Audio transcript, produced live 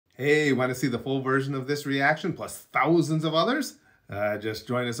Hey, want to see the full version of this reaction plus thousands of others? Just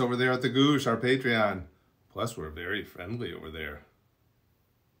join us over there at the Goosh, our Patreon. Plus, we're very friendly over there.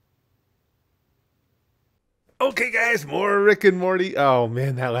 Okay, guys, more Rick and Morty. Oh,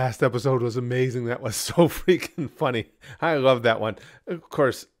 man, that last episode was amazing. That was so freaking funny. I love that one. Of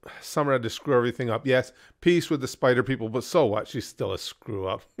course, Summer had to screw everything up. Yes, peace with the spider people, but so what? She's still a screw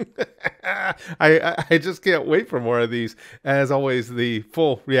up. I just can't wait for more of these. As always, the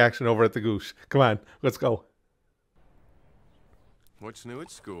full reaction over at the Goosh. Come on, let's go. What's new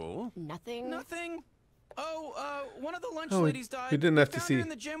at school? Nothing. Nothing. Oh, one of the lunch ladies died. We didn't have to found see. her in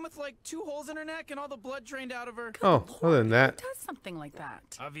the gym with like 2 holes in her neck and all the blood drained out of her. Oh, other than that. Who does something like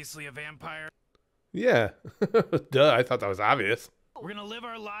that? Obviously a vampire. Yeah. Duh, I thought that was obvious. We're gonna live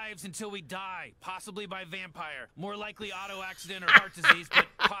our lives until we die, possibly by vampire. More likely auto accident or heart disease, but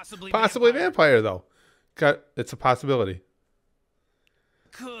possibly vampire though. It's a possibility.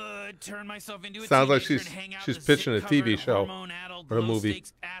 Could turn myself into a Sounds like teenager and hang out she's in the pitching a TV zit-covered, show hormone-addled, or a movie.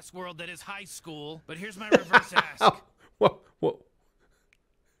 low-stakes ass world that is high school. But here's my reverse ask. Well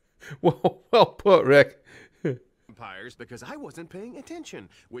put, Rick. Vampires, because I wasn't paying attention,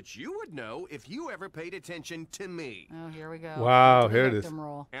 which you would know if you ever paid attention to me. Oh, here we go. Wow, The here it victim is.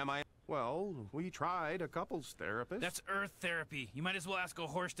 role. Am I? Well, we tried a couples therapist. That's Earth therapy. You might as well ask a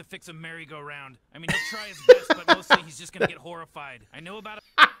horse to fix a merry-go-round. I mean, he'll try his best, but mostly he's just gonna get horrified. I know about it.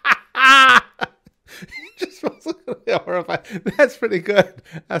 Just wasn't horrified. That's pretty good.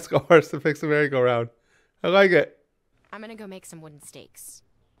 Ask a horse to fix a merry-go-round. I like it. I'm gonna go make some wooden stakes.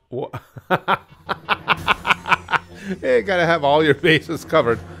 You gotta have all your bases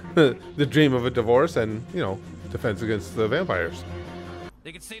covered. The dream of a divorce and, defense against the vampires.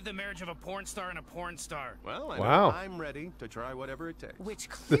 They could save the marriage of a porn star and a porn star. Well, Wow. I'm ready to try whatever it takes. Which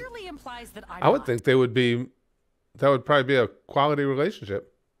clearly implies that I would think that would probably be a quality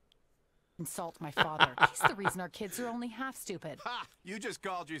relationship. insult my father. He's the reason our kids are only half stupid. Ha! You just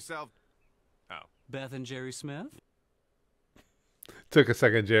called yourself... Oh. Beth and Jerry Smith? Took a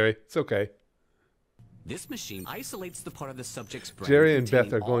second, Jerry. It's okay. This machine isolates the part of the subject's brain. Jerry and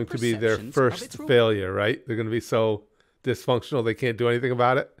Beth containing are all going to be their perceptions of first its rule. failure, right? They're going to be so dysfunctional they can't do anything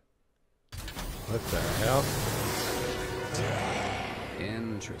about it. What the hell?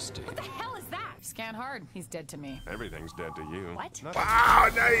 Interesting. What the hell is that? Scan hard. He's dead to me. Everything's dead to you. What? Wow,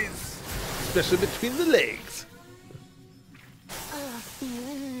 nice! Especially between the legs.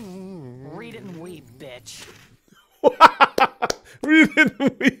 Read it and weep, bitch. Read it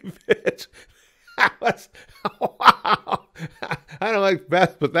and weep, bitch. That was, wow. I don't like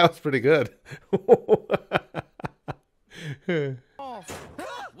Beth, but that was pretty good. What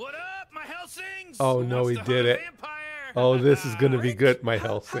up, my Helsings? Oh, Who no, wants he to did hunt a it. vampire? Oh, this is going to be good, my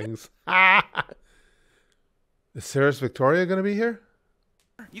Helsings. Is Sarah's Victoria going to be here?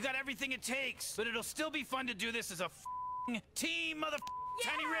 You got everything it takes, but it'll still be fun to do this as a team,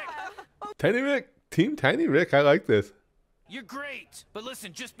 Tiny Rick. Tiny Rick. Team Tiny Rick. I like this. You're great, but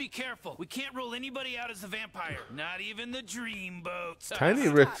listen, just be careful. We can't rule anybody out as a vampire, not even the dreamboats. Tiny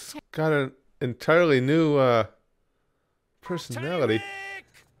Rick's got an entirely new personality. Tiny Rick!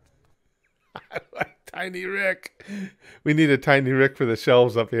 I like Tiny Rick. We need a Tiny Rick for the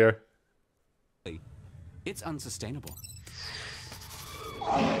shelves up here. It's unsustainable.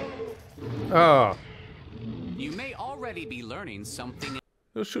 Oh, You may already be learning something.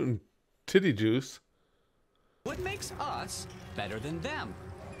 they're shooting titty juice. What makes us better than them?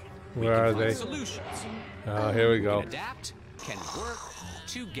 Where are Find they? Solutions. Oh, here we go. Can adapt, can work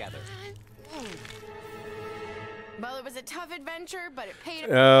together. Well, it was a tough adventure, but it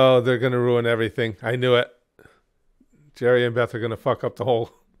paid. Oh, they're gonna ruin everything. I knew it. Jerry and Beth are gonna fuck up the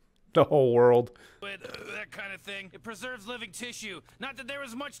whole world. With that kind of thing. It preserves living tissue. Not that there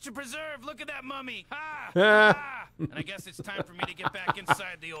was much to preserve. Look at that mummy. Ha! Ha! And I guess it's time for me to get back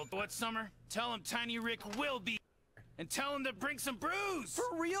inside the old... What, Summer? Tell him Tiny Rick will be... And tell him to bring some brews.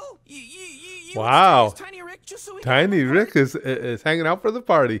 For real? You Wow. Tiny Rick just so we Tiny Rick is hanging out for the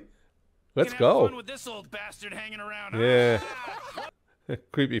party. Let's can have fun go. with this old bastard hanging around. Yeah. Ah!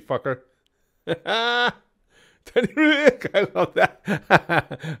 Creepy fucker. Tiny Rick. I love that.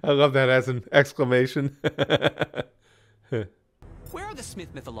 I love that as an exclamation. Where are the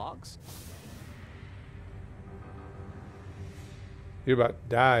Smith mythologues? You're about to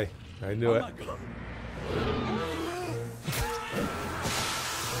die. I knew it.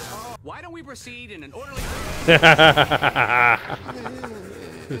 Why don't we proceed in an orderly...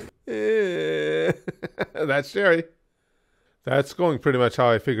 That's Jerry. That's going pretty much how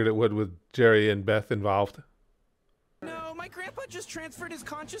I figured it would with Jerry and Beth involved. No, my grandpa just transferred his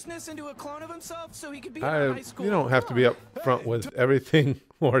consciousness into a clone of himself so he could be in our high school. You don't have to be up front with everything,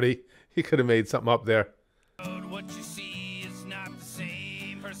 Morty. He could have made something up there. What you see is not the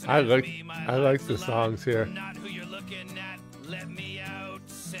same. I like the songs here. Not who you're looking at. Let me out.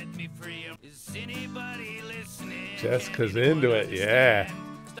 Set me free. Is anybody listening? Jessica's into it, yeah.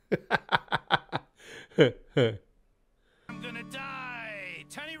 I'm gonna die.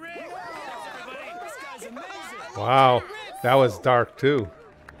 Tiny Rick. Thanks, everybody. This guy's amazing. Wow, that was dark too.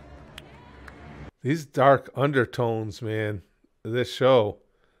 These dark undertones, man, of this show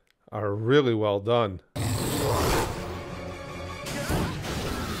are really well done.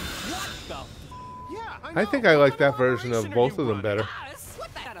 I think I like that version of both of them better.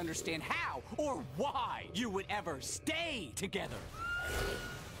 I don't understand how or why you would ever stay together.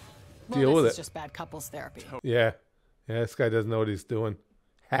 Deal with This is it. just bad couples therapy. Yeah, this guy doesn't know what he's doing.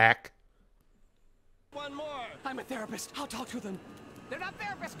 Hack. One more. I'm a therapist. I'll talk to them. They're not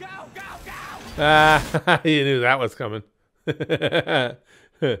therapists. Go, go, go. Ah, you knew that was coming.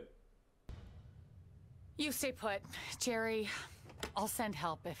 You stay put, Jerry. I'll send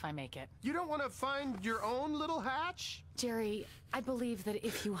help if I make it. You don't want to find your own little hatch? Jerry, I believe that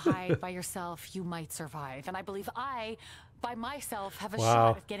if you hide by yourself, you might survive. And I believe I, by myself, have a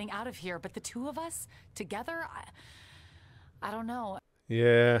shot at getting out of here. But the two of us together, I don't know.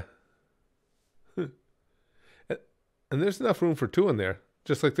 Yeah. And there's enough room for two in there.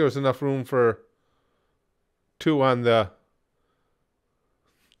 Just like there was enough room for two on that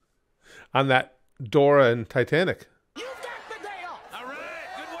Dora and Titanic. All right.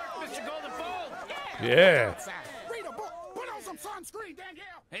 Good work, Mr. Golden Fold. Yeah. Read a book. Put on some sunscreen,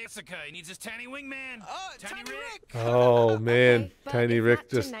 Danielle. Hey, Jessica, he needs his tiny wingman. Tiny Rick. Oh man, Okay, but Tiny if Rick not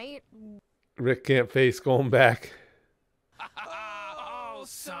just tonight, Rick can't face going back. Oh,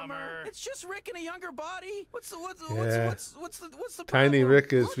 Summer. It's just Rick in a younger body. What's the Yeah. what's the Tiny problem?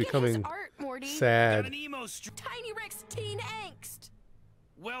 Rick is look at his becoming art, Morty. Got sad. an emo streak. Tiny Rick's teen angst.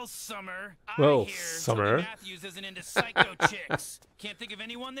 Well, Summer. Well, I hear Summer. Tony Matthews isn't into psycho chicks. Can't think of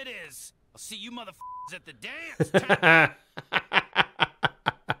anyone that is. I'll see you motherfuckers at the dance.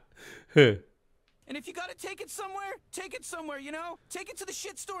 And if you gotta take it somewhere, you know? Take it to the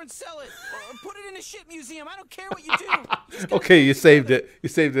shit store and sell it. Or put it in a shit museum. I don't care what you do. You just gotta Okay, take you it saved together. it. You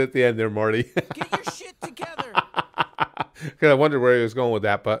saved it at the end there, Morty. Get your shit together. Because I wondered where he was going with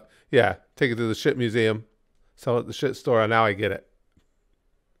that, but yeah, take it to the shit museum, sell it at the shit store, and now I get it.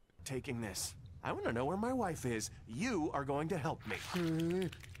 Taking this. I want to know where my wife is. You are going to help me.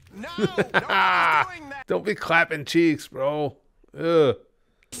 No, nobody's doing that. Don't be clapping cheeks, bro. Ugh.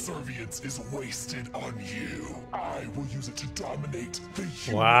 Servience is wasted on you. I will use it to dominate the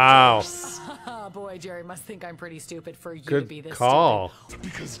universe. Wow. Oh boy, Jerry must think I'm pretty stupid for you to Good be this call.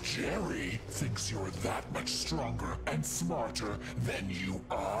 Because Jerry thinks you're that much stronger and smarter than you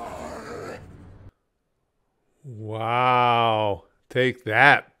are. Wow. Take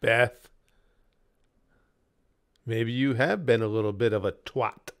that, Beth. Maybe you have been a little bit of a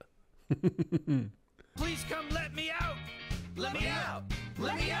twat. Please come let me out. Let me out.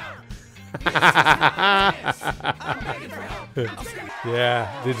 Let me out.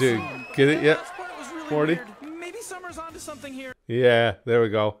 Yeah. Did you get it yet? Last part was really 40? weird. Maybe Summer's onto something here. Yeah. There we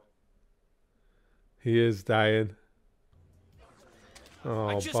go. He is dying. I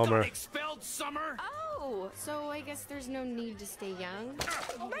Oh, just bummer. got expelled, Summer. Oh, so I guess there's no need to stay young.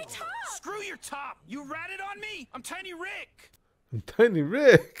 My top. Screw your top. You ratted on me. I'm Tiny Rick. Tiny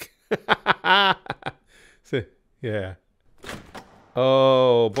Rick. See, yeah.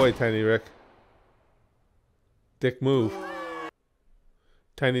 Oh boy, Tiny Rick. Dick move.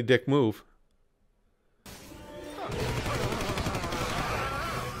 Tiny dick move.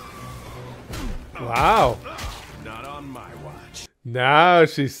 Wow. Not on my watch. Now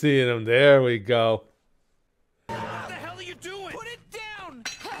she's seeing him. There we go. What the hell are you doing? Put it down.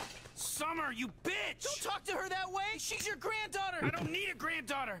 Summer, you bitch. Don't talk to her that way. She's your granddaughter. I don't need a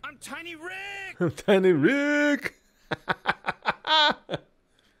granddaughter. I'm Tiny Rick. Tiny Rick. I'm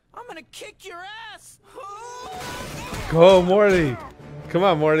gonna kick your ass. Go, Morty. Come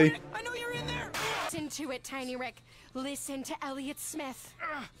on, Morty. I know you're in there. Listen to it, Tiny Rick. Listen to Elliot Smith.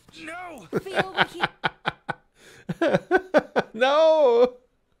 No. Feel what he... No.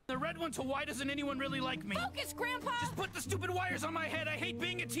 The red one, so why doesn't anyone really like me? Focus, Grandpa! Just put the stupid wires on my head. I hate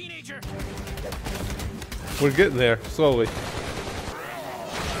being a teenager. We're getting there slowly.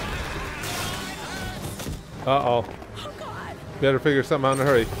 Uh-oh. Oh God! Better figure something out in a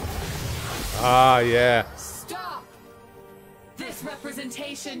hurry. Ah, yeah. Stop! This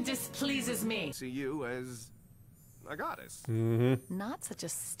representation displeases me. See you as a goddess. Mm-hmm. Not such a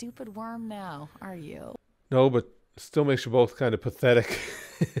stupid worm now, are you? No, but Still makes you both kind of pathetic.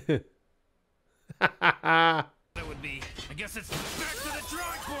 That would be. I guess it's back to the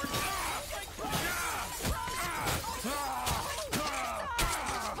drawing board.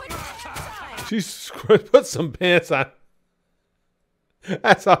 She's put some pants on.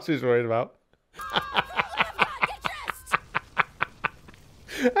 That's all she's worried about.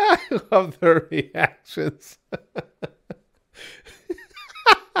 I love their reactions.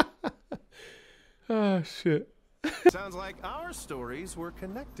 Oh, shit. Sounds like our stories were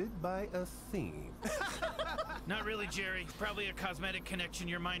connected by a theme. Not really, Jerry. Probably a cosmetic connection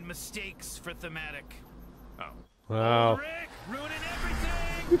your mind mistakes for thematic. Oh. Wow. Rick, ruining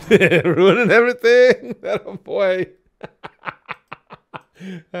everything! Ruining everything. That boy.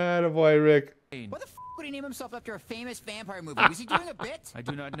 That boy, Rick. What the f would he name himself after a famous vampire movie? Was he doing a bit? I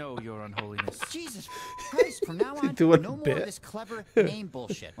do not know, Your Unholiness. Jesus Christ, from now on, doing no a more bit? of this clever name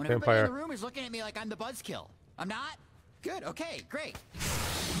bullshit. When everybody in Vampire. the room is looking at me like I'm the buzzkill. I'm not? Good, okay, great.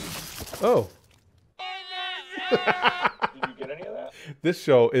 Oh. Did you get any of that? This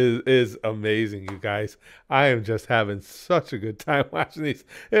show is amazing, you guys. I am just having such a good time watching these.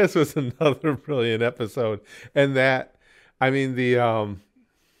 This was another brilliant episode. And that, I mean, the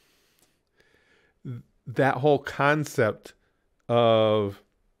that whole concept of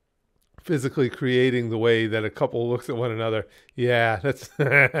physically creating the way that a couple looks at one another. Yeah, that's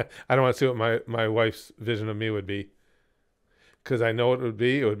I don't want to see what my wife's vision of me would be. Because I know it would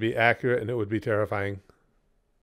be accurate and it would be terrifying.